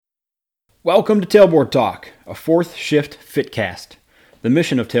Welcome to Tailboard Talk, a fourth shift fitcast. The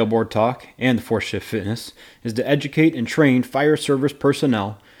mission of Tailboard Talk and the Fourth Shift Fitness is to educate and train fire service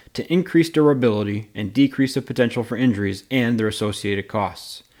personnel to increase durability and decrease the potential for injuries and their associated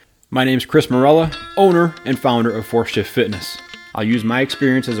costs. My name is Chris Morella, owner and founder of Fourth Shift Fitness. I'll use my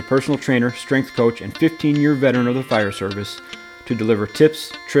experience as a personal trainer, strength coach, and 15-year veteran of the fire service to deliver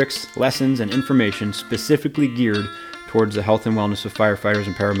tips, tricks, lessons, and information specifically geared towards the health and wellness of firefighters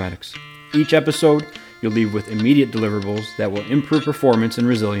and paramedics. Each episode, you'll leave with immediate deliverables that will improve performance and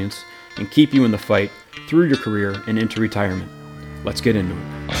resilience and keep you in the fight through your career and into retirement. Let's get into it.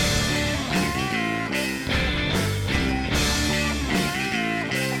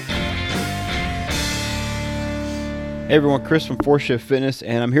 Hey everyone, Chris from Fourth Shift Fitness,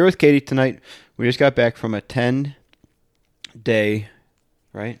 and I'm here with Katie tonight. We just got back from a 10-day,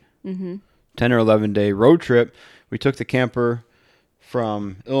 right? 10 or 11-day road trip. We took the camper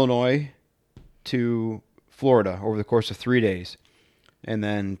from Illinois to Florida over the course of 3 days, and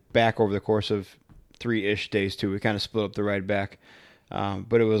then back over the course of 3-ish days too. We kind of split up the ride back,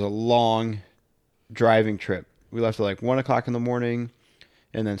 but it was a long driving trip. We left at like 1 o'clock in the morning,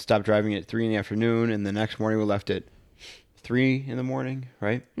 and then stopped driving at 3 in the afternoon, and the next morning we left at 3 in the morning,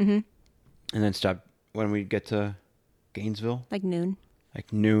 right? Mm-hmm. And then stopped when we get to Gainesville. Like noon.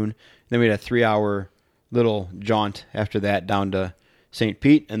 Then we had a 3-hour little jaunt after that down to St.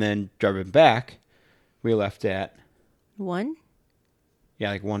 Pete, and then driving back, we left at 1?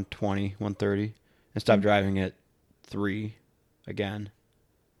 Yeah, like 1:20, 1:30, and stopped driving at 3 again.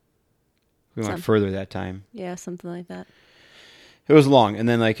 We went further that time. Yeah, something like that. It was long, and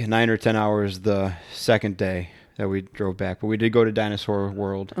then like 9 or 10 hours the second day that we drove back. But we did go to Dinosaur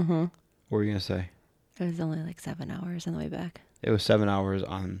World. What were you going to say? It was only like 7 hours on the way back. It was 7 hours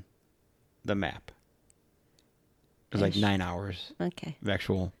on the map. It was like 9 hours of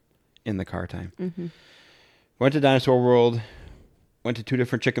actual in the car time. Went to Dinosaur World. Went to 2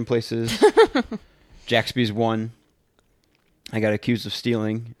 different chicken places. Jaxby's one. I got accused of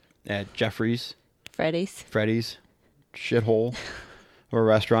stealing at Jeffrey's. Freddy's. Shithole. Or a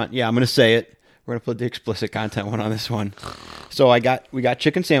restaurant. Yeah, I'm going to say it. We're going to put the explicit content one on this one. So we got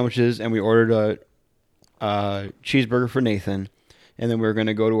chicken sandwiches, and we ordered a cheeseburger for Nathan. And then we were going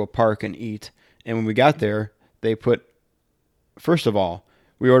to go to a park and eat. And when we got there, they put, first of all,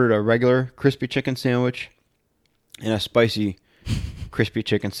 we ordered a regular crispy chicken sandwich and a spicy crispy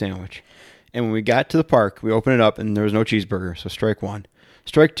chicken sandwich. And when we got to the park, we opened it up and there was no cheeseburger. So strike 1.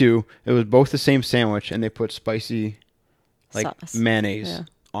 Strike 2, it was both the same sandwich and they put spicy sauce. Mayonnaise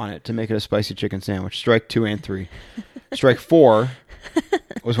on it to make it a spicy chicken sandwich. Strike 2 and 3. Strike 4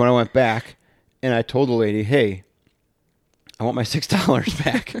 was when I went back and I told the lady, hey, I want my $6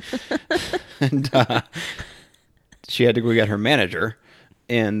 back. And she had to go get her manager,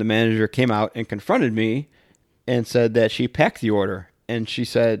 and the manager came out and confronted me and said that she packed the order. And she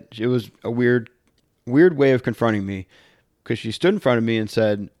said it was a weird way of confronting me, because she stood in front of me and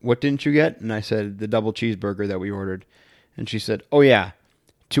said, what didn't you get? And I said, the double cheeseburger that we ordered. And she said, oh yeah,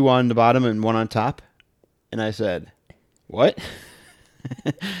 2 on the bottom and 1 on top. And I said, what?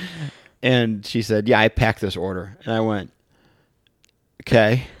 And she said, yeah, I packed this order. And I went,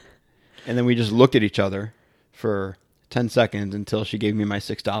 okay. And then we just looked at each other for 10 seconds until she gave me my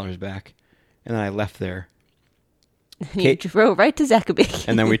 $6 back. And then I left there. You drove right to Zaxby's.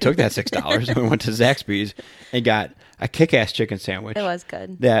 And then we took that $6 and we went to Zaxby's and got a kick-ass chicken sandwich. It was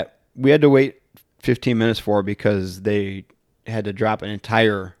good. That we had to wait 15 minutes for because they had to drop an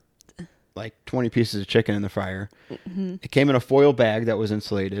entire, 20 pieces of chicken in the fryer. It came in a foil bag that was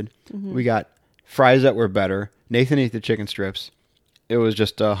insulated. We got fries that were better. Nathan ate the chicken strips. It was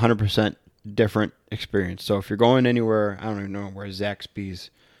just 100% different experience. So if you're going anywhere, I don't even know where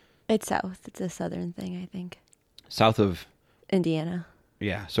Zaxby's. It's south. It's a southern thing, I think. South of Indiana.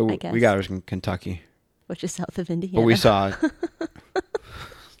 Yeah, so we got ours in Kentucky. Which is south of Indiana. But we saw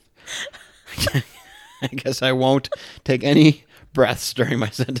I guess I won't take any breaths during my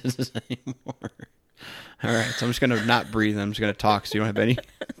sentences anymore. All right, so I'm just going to not breathe. I'm just going to talk so you don't have any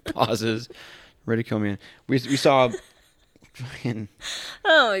pauses. Ridicule me. We saw oh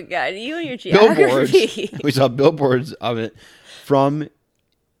my God, you and your geography. Billboards. We saw billboards of it from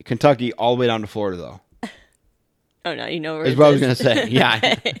Kentucky all the way down to Florida, though. Oh no, you know where that's what I was going to say.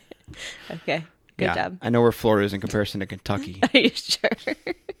 Yeah. Okay, good job. I know where Florida is in comparison to Kentucky. Are you sure?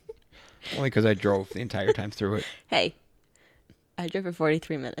 Only because I drove the entire time through it. Hey, I drove for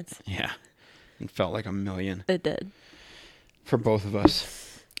 43 minutes. Yeah, it felt like a million. It did. For both of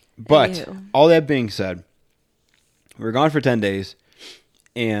us. But all that being said, we were gone for 10 days,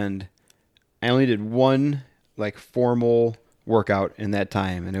 and I only did one formal workout in that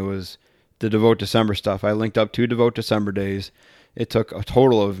time, and it was the Devote December stuff. I linked up 2 Devote December days. It took a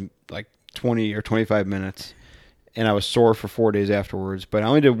total of like 20 or 25 minutes, and I was sore for 4 days afterwards. But I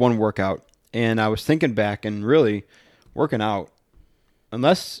only did one workout, and I was thinking back, and really working out,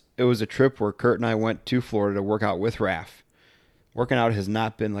 unless it was a trip where Kurt and I went to Florida to work out with Raph, working out has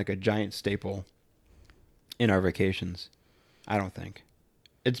not been like a giant staple in our vacations. I don't think.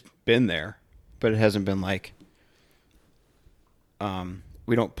 It's been there, but it hasn't been like,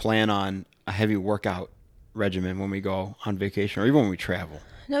 we don't plan on a heavy workout regimen when we go on vacation or even when we travel.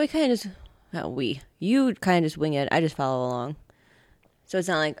 No, we kind of just, you kind of just wing it. I just follow along. So it's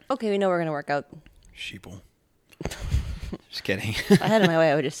not like, okay, we know we're going to work out. Sheeple. Just kidding. If I had it my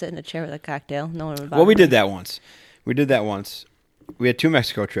way, I would just sit in a chair with a cocktail. No one would bother Well, we me. did that once. We had 2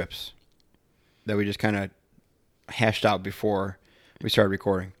 Mexico trips that we just kind of hashed out before we started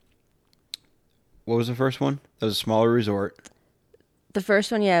recording. What was the first one? That was a smaller resort. The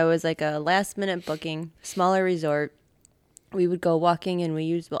first one, it was like a last-minute booking, smaller resort. We would go walking, and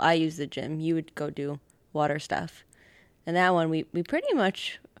I used the gym. You would go do water stuff. And that one, we pretty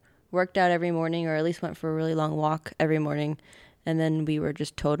much worked out every morning, or at least went for a really long walk every morning. And then we were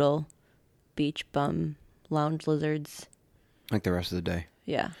just total beach bum lounge lizards. Like the rest of the day.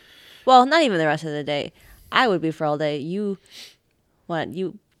 Yeah. Well, not even the rest of the day. I would be for all day. You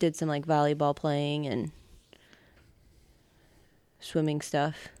did some like volleyball playing and swimming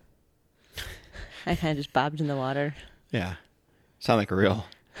stuff. I kind of just bobbed in the water. Yeah. Sound like a real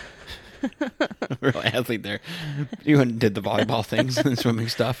athlete there. You went and did the volleyball things and swimming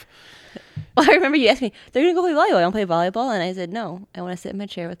stuff. Well, I remember you asked me, they're going to go play volleyball. I don't play volleyball. And I said, no, I want to sit in my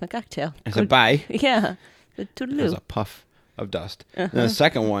chair with my cocktail. I said, bye. Yeah. It was a puff of dust. And the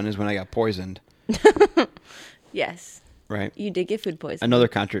second one is when I got poisoned. Yes. Right. You did get food poisoning.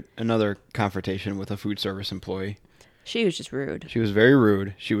 Another confrontation with a food service employee. She was just rude. She was very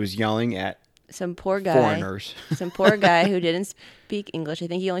rude. She was yelling at some poor guy. Foreigners. Some poor guy who didn't speak English. I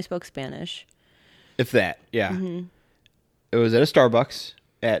think he only spoke Spanish. If that, yeah. Mm-hmm. It was at a Starbucks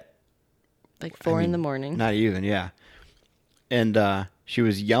at like 4 in the morning. Not even, yeah. And she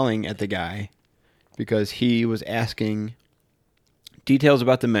was yelling at the guy because he was asking details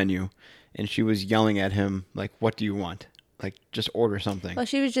about the menu, and she was yelling at him like, "What do you want? Like, just order something." Well,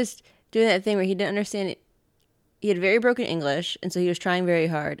 she was just doing that thing where he didn't understand it. He had very broken English, and so he was trying very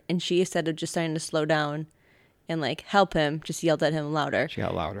hard. And she, instead of just starting to slow down and like help him, just yelled at him louder. She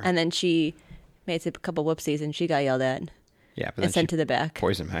got louder, and then she made a couple whoopsies, and she got yelled at. Yeah, but and sent to the back.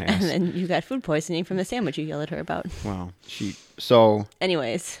 Poisoned my ass. And then you got food poisoning from the sandwich you yelled at her about. Wow.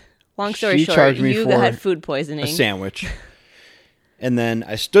 Anyways, long story short, you got food poisoning. A sandwich. And then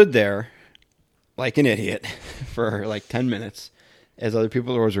I stood there like an idiot for like 10 minutes as other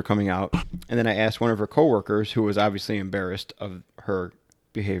people's orders were coming out. And then I asked one of her coworkers, who was obviously embarrassed of her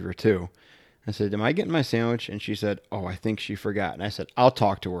behavior too. I said, "Am I getting my sandwich?" And she said, "Oh, I think she forgot." And I said, "I'll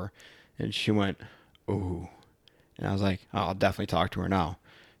talk to her." And she went, "Ooh." And I was like, "Oh, I'll definitely talk to her now."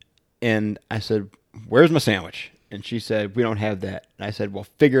 And I said, "Where's my sandwich?" And she said, "We don't have that." And I said, "Well,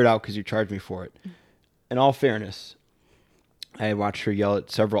 figure it out because you charged me for it." In all fairness, I watched her yell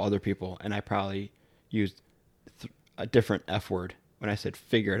at several other people, and I probably used a different F word when I said,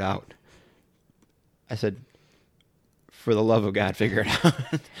 "Figure it out." I said, "For the love of God, figure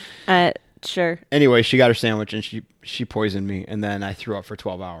it out." Sure. Anyway, she got her sandwich, and she poisoned me, and then I threw up for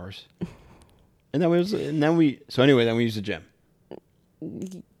 12 hours. Then we used the gym.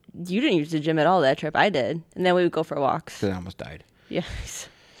 You didn't use the gym at all that trip. I did. And then we would go for walks. Because I almost died. Yes.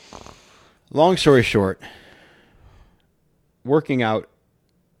 Long story short, working out,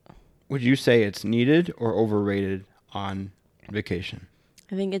 would you say it's needed or overrated on vacation?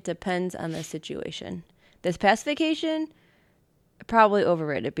 I think it depends on the situation. This past vacation, probably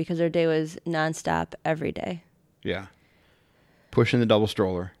overrated because our day was nonstop every day. Yeah. Pushing the double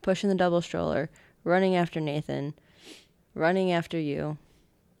stroller. Running after Nathan. Running after you.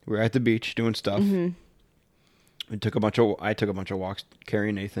 We were at the beach doing stuff. Mm-hmm. I took a bunch of walks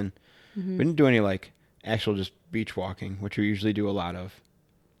carrying Nathan. Mm-hmm. We didn't do any like actual just beach walking, which we usually do a lot of.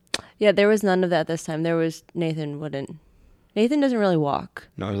 Yeah, there was none of that this time. Nathan doesn't really walk.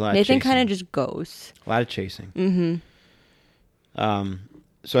 No, there's a lot Nathan of chasing. kind of just goes. A lot of chasing. Mm-hmm.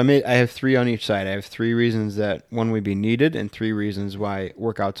 So I have 3 on each side. I have 3 reasons that one would be needed and 3 reasons why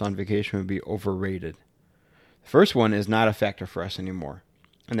workouts on vacation would be overrated. The first one is not a factor for us anymore.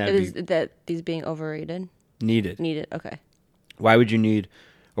 And these being overrated? Needed. Okay. Why would you need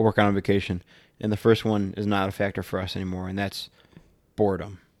a workout on vacation? And the first one is not a factor for us anymore, and that's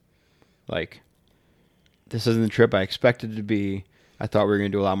boredom. Like, this isn't the trip I expected it to be. I thought we were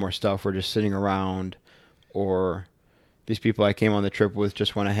going to do a lot more stuff. We're just sitting around or these people I came on the trip with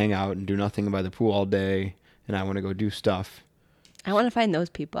just want to hang out and do nothing by the pool all day, and I want to go do stuff. I want to find those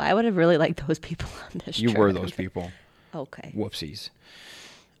people. I would have really liked those people on this trip. You were those people. Okay. Whoopsies.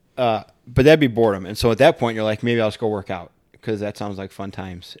 But that'd be boredom. And so at that point, you're like, maybe I'll just go work out because that sounds like fun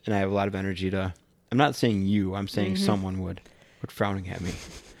times. And I have a lot of energy to... I'm not saying you. I'm saying someone would frowning at me.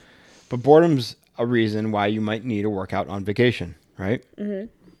 But boredom's a reason why you might need a workout on vacation, right? Mm-hmm.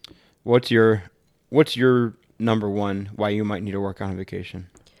 What's your number one why you might need a workout on vacation?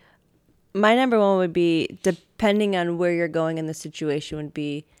 My number one would be, depending on where you're going in the situation, would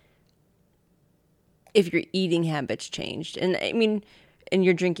be if your eating habits changed. And I mean, and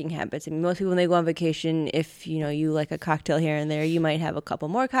your drinking habits. I mean, most people, when they go on vacation, if, you know, you like a cocktail here and there, you might have a couple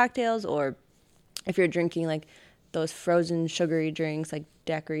more cocktails. Or if you're drinking like those frozen sugary drinks like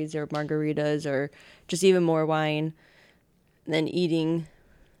daiquiris or margaritas or just even more wine, then eating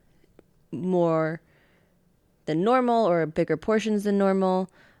more than normal or bigger portions than normal,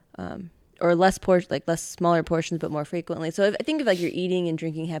 or less smaller portions but more frequently. So I think if like your eating and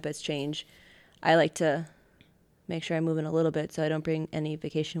drinking habits change, I like to make sure I'm moving a little bit so I don't bring any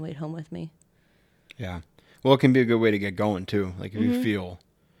vacation weight home with me. Yeah. Well, it can be a good way to get going too. Like if you feel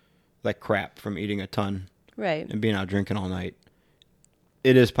like crap from eating a ton, right, and being out drinking all night,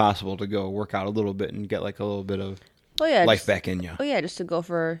 it is possible to go work out a little bit and get like a little bit of life back in you. Oh yeah, just to go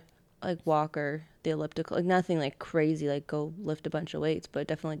for like walk or the elliptical, like nothing like crazy, like go lift a bunch of weights, but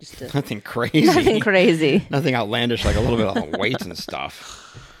definitely just to nothing crazy, nothing outlandish, like a little bit of weights and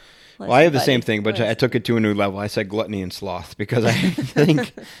stuff. Well, I have the same thing, but I took it to a new level. I said gluttony and sloth because I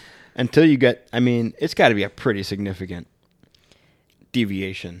think until you get, I mean, it's got to be a pretty significant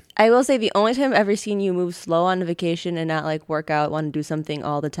deviation. I will say the only time I've ever seen you move slow on a vacation and not like work out, want to do something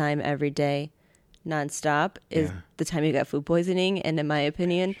all the time, every day, nonstop, is the time you got food poisoning. And in my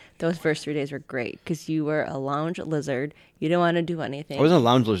opinion, those first 3 days were great because you were a lounge lizard. You didn't want to do anything. I wasn't a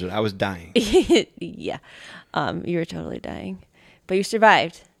lounge lizard. I was dying. Yeah. You were totally dying. But you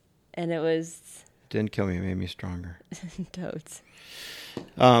survived. And it was... Didn't kill me. It made me stronger. Totes.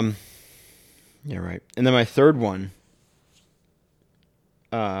 Yeah, right. And then my third one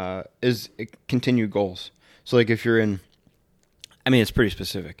is continue goals. So like if you're in... I mean, it's pretty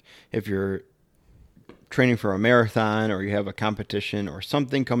specific. If you're training for a marathon or you have a competition or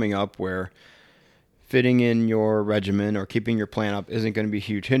something coming up where fitting in your regimen or keeping your plan up isn't going to be a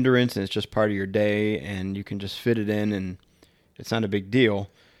huge hindrance and it's just part of your day and you can just fit it in and it's not a big deal,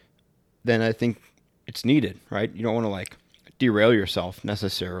 then I think it's needed, right? You don't want to like derail yourself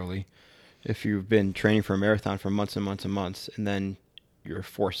necessarily if you've been training for a marathon for months and months and months and then you're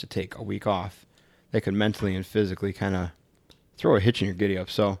forced to take a week off. That could mentally and physically kind of throw a hitch in your giddy up.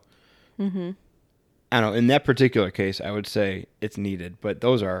 So I don't know. In that particular case, I would say it's needed, but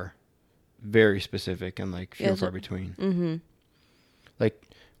those are very specific and like few and far between. Mm-hmm. Like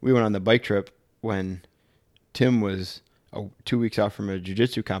we went on the bike trip when Tim was 2 weeks out from a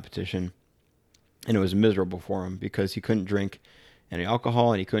jiu-jitsu competition, and it was miserable for him because he couldn't drink any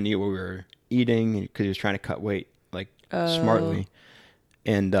alcohol and he couldn't eat what we were eating because he was trying to cut weight like smartly,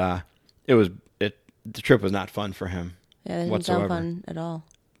 and the trip was not fun for him. Yeah, it didn't sound fun at all.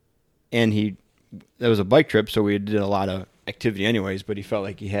 And that was a bike trip, so we did a lot of activity anyways, but he felt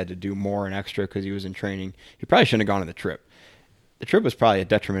like he had to do more and extra because he was in training. He probably shouldn't have gone on the trip. The trip was probably a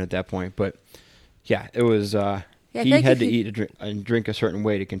detriment at that point, but yeah, it was, he had to eat and drink a certain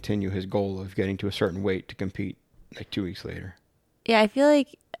way to continue his goal of getting to a certain weight to compete like 2 weeks later. Yeah, I feel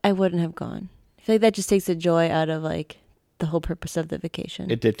like I wouldn't have gone. I feel like that just takes the joy out of like the whole purpose of the vacation.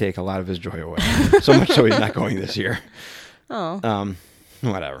 It did take a lot of his joy away. So much so he's not going this year. Oh.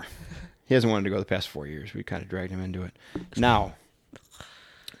 Whatever. He hasn't wanted to go the past 4 years. We kind of dragged him into it. Now,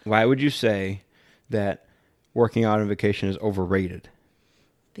 why would you say that working out on vacation is overrated?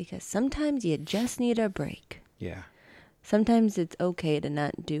 Because sometimes you just need a break. Yeah. Sometimes it's okay to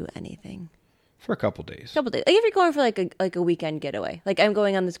not do anything. For a couple days. Like if you're going for like a weekend getaway. Like I'm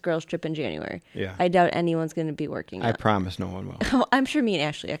going on this girls' trip in January. Yeah. I doubt anyone's going to be working. I promise no one will. I'm sure me and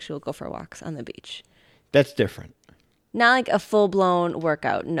Ashley actually will go for walks on the beach. That's different. Not like a full-blown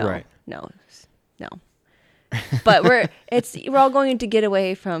workout. No. Right. No. But we're all going to get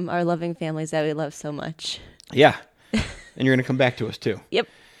away from our loving families that we love so much. Yeah. And you're going to come back to us too. Yep.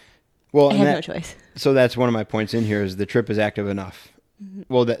 Well, I have no choice. So that's one of my points in here is the trip is active enough.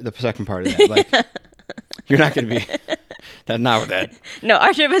 Well, the second part of that, like you're not going to be. That's not with that. No,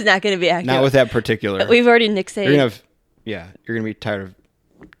 our trip is not going to be active. Not with that particular. We've already nixed. You're going to be tired of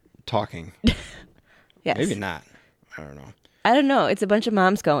talking. Yes. Maybe not. I don't know. I don't know. It's a bunch of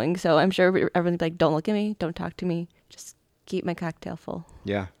moms going, so I'm sure everyone's like, "Don't look at me. Don't talk to me. Just keep my cocktail full."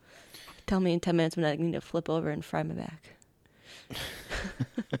 Yeah. Tell me in 10 minutes when I need to flip over and fry my back.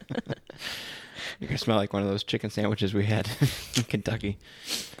 You're going to smell like one of those chicken sandwiches we had in Kentucky.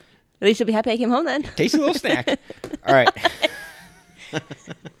 At least you'll be happy I came home then. Tasty little snack. All right.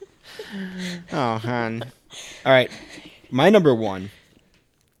 Oh, hon. All right. My number one.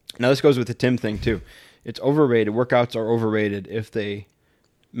 Now, this goes with the Tim thing, too. It's overrated. Workouts are overrated if they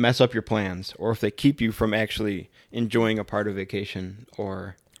mess up your plans or if they keep you from actually enjoying a part of vacation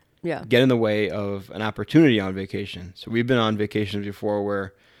or get in the way of an opportunity on vacation. So we've been on vacations before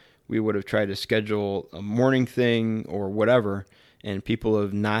where we would have tried to schedule a morning thing or whatever, and people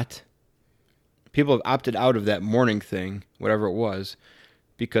have opted out of that morning thing, whatever it was,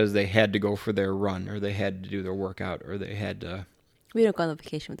 because they had to go for their run or they had to do their workout or they had to... We don't go on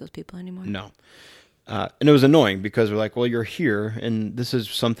vacation with those people anymore. No. And it was annoying because we're like, well, you're here and this is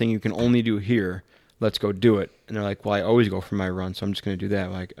something you can only do here. Let's go do it. And they're like, well, I always go for my run, so I'm just going to do that.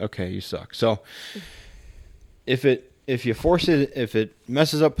 I'm like, okay, you suck. So if you force it, if it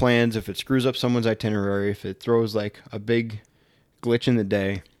messes up plans, if it screws up someone's itinerary, if it throws like a big glitch in the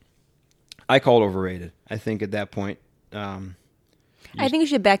day, I call it overrated. I think at that point... I think you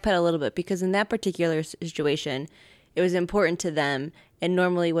should backpedal a little bit because in that particular situation, it was important to them and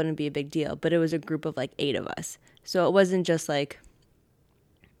normally wouldn't be a big deal, but it was a group of like 8 of us. So it wasn't just like...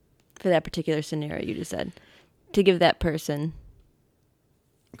 for that particular scenario you just said, to give that person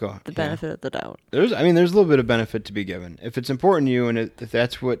the benefit of the doubt. There's a little bit of benefit to be given. If it's important to you and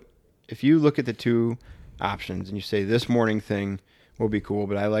if you look at the two options and you say this morning thing will be cool,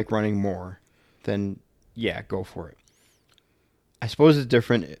 but I like running more, then yeah, go for it. I suppose it's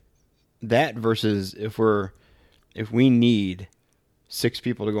different that versus if we need 6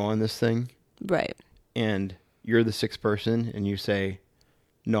 people to go on this thing. Right. And you're the 6th person and you say,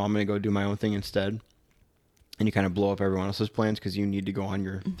 no, I'm going to go do my own thing instead. And you kind of blow up everyone else's plans because you need to go on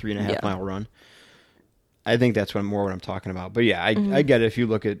your 3.5 mile run. I think that's what I'm talking about. But yeah, I get it. If you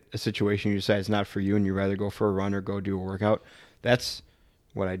look at a situation, you decide it's not for you and you'd rather go for a run or go do a workout. That's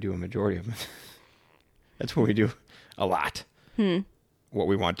what I do a majority of it. That's what we do a lot. What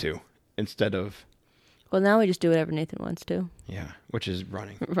we want to instead of... Well, now we just do whatever Nathan wants to. Yeah, which is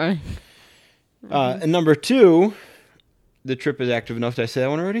running. Right. And number 2... the trip is active enough. Did I say that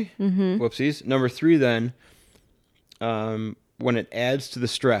one already? Mm-hmm. Whoopsies. Number 3 then, when it adds to the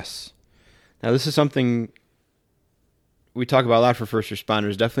stress. Now, this is something we talk about a lot for first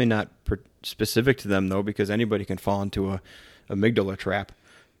responders. Definitely not specific to them, though, because anybody can fall into a amygdala trap.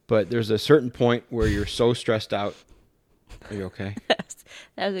 But there's a certain point where you're so stressed out. Are you okay? Yes,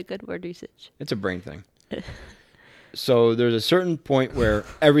 that was a good word usage. It's a brain thing. So there's a certain point where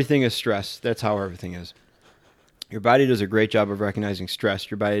everything is stress. That's how everything is. Your body does a great job of recognizing stress.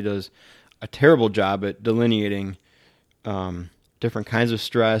 Your body does a terrible job at delineating different kinds of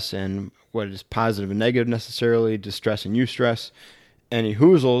stress and what is positive and negative necessarily, distress and eustress. Any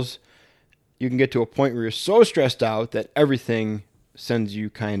hoozles, you can get to a point where you're so stressed out that everything sends you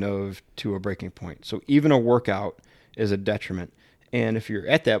kind of to a breaking point. So even a workout is a detriment. And if you're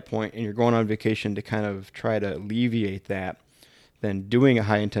at that point and you're going on vacation to kind of try to alleviate that, then doing a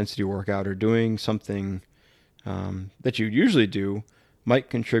high-intensity workout or doing something that you usually do might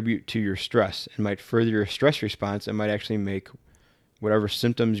contribute to your stress and might further your stress response and might actually make whatever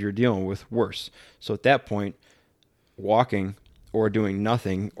symptoms you're dealing with worse. So at that point, walking or doing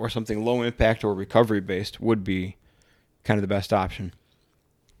nothing or something low impact or recovery based would be kind of the best option.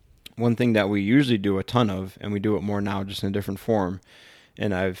 One thing that we usually do a ton of, and we do it more now just in a different form,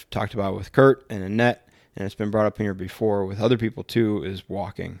 and I've talked about with Kurt and Annette, and it's been brought up here before with other people too, is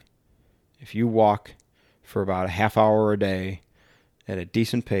walking. If you walk for about a half hour a day at a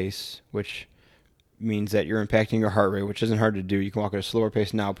decent pace, which means that you're impacting your heart rate, which isn't hard to do. You can walk at a slower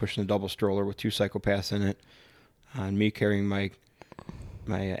pace now, pushing a double stroller with 2 psychopaths in it, and me carrying my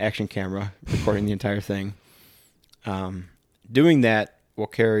action camera, recording the entire thing. Doing that will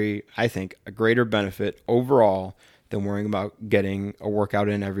carry, I think, a greater benefit overall than worrying about getting a workout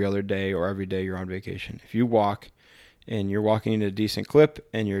in every other day or every day you're on vacation. If you walk and you're walking at a decent clip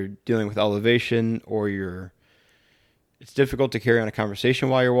and you're dealing with elevation or it's difficult to carry on a conversation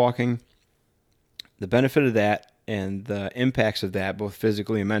while you're walking, the benefit of that and the impacts of that, both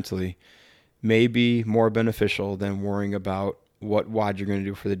physically and mentally, may be more beneficial than worrying about what WOD you're going to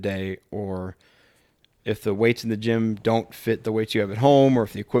do for the day, or if the weights in the gym don't fit the weights you have at home, or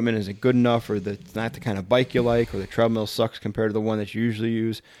if the equipment isn't good enough, or that it's not the kind of bike you like, or the treadmill sucks compared to the one that you usually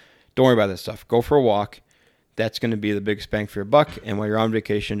use. Don't worry about that stuff. Go for a walk. That's going to be the biggest bang for your buck. And while you're on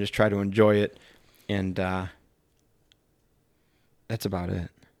vacation, just try to enjoy it. And that's about it.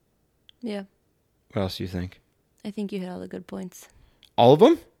 Yeah. What else do you think? I think you hit all the good points. All of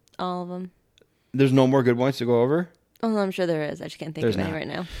them? All of them. There's no more good ones to go over? Oh, I'm sure there is. I just can't think of any right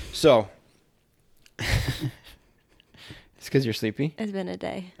now. So, it's because you're sleepy? It's been a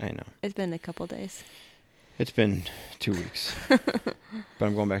day. I know. It's been a couple days. It's been 2 weeks. But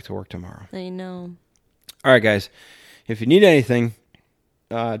I'm going back to work tomorrow. I know. All right, guys. If you need anything,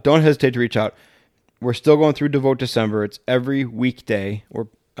 don't hesitate to reach out. We're still going through Devote December. It's every weekday.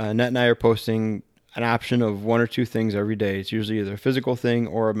 Annette and I are posting an option of 1 or 2 things every day. It's usually either a physical thing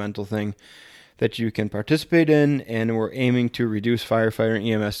or a mental thing that you can participate in, and we're aiming to reduce firefighter and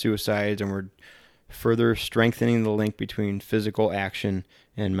EMS suicides, and we're further strengthening the link between physical action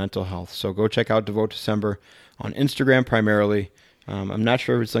and mental health. So go check out Devote December on Instagram primarily. I'm not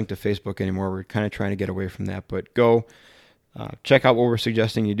sure if it's linked to Facebook anymore. We're kind of trying to get away from that, but go check out what we're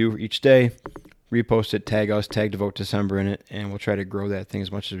suggesting you do each day. Repost it, tag us, tag Devote December in it, and we'll try to grow that thing as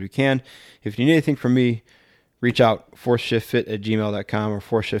much as we can. If you need anything from me, reach out, fourthshiftfit@gmail.com or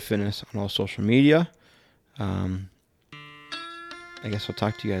Fourth Shift Fitness on all social media. I guess we'll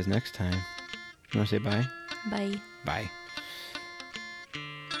talk to you guys next time. You want to say bye? Bye. Bye.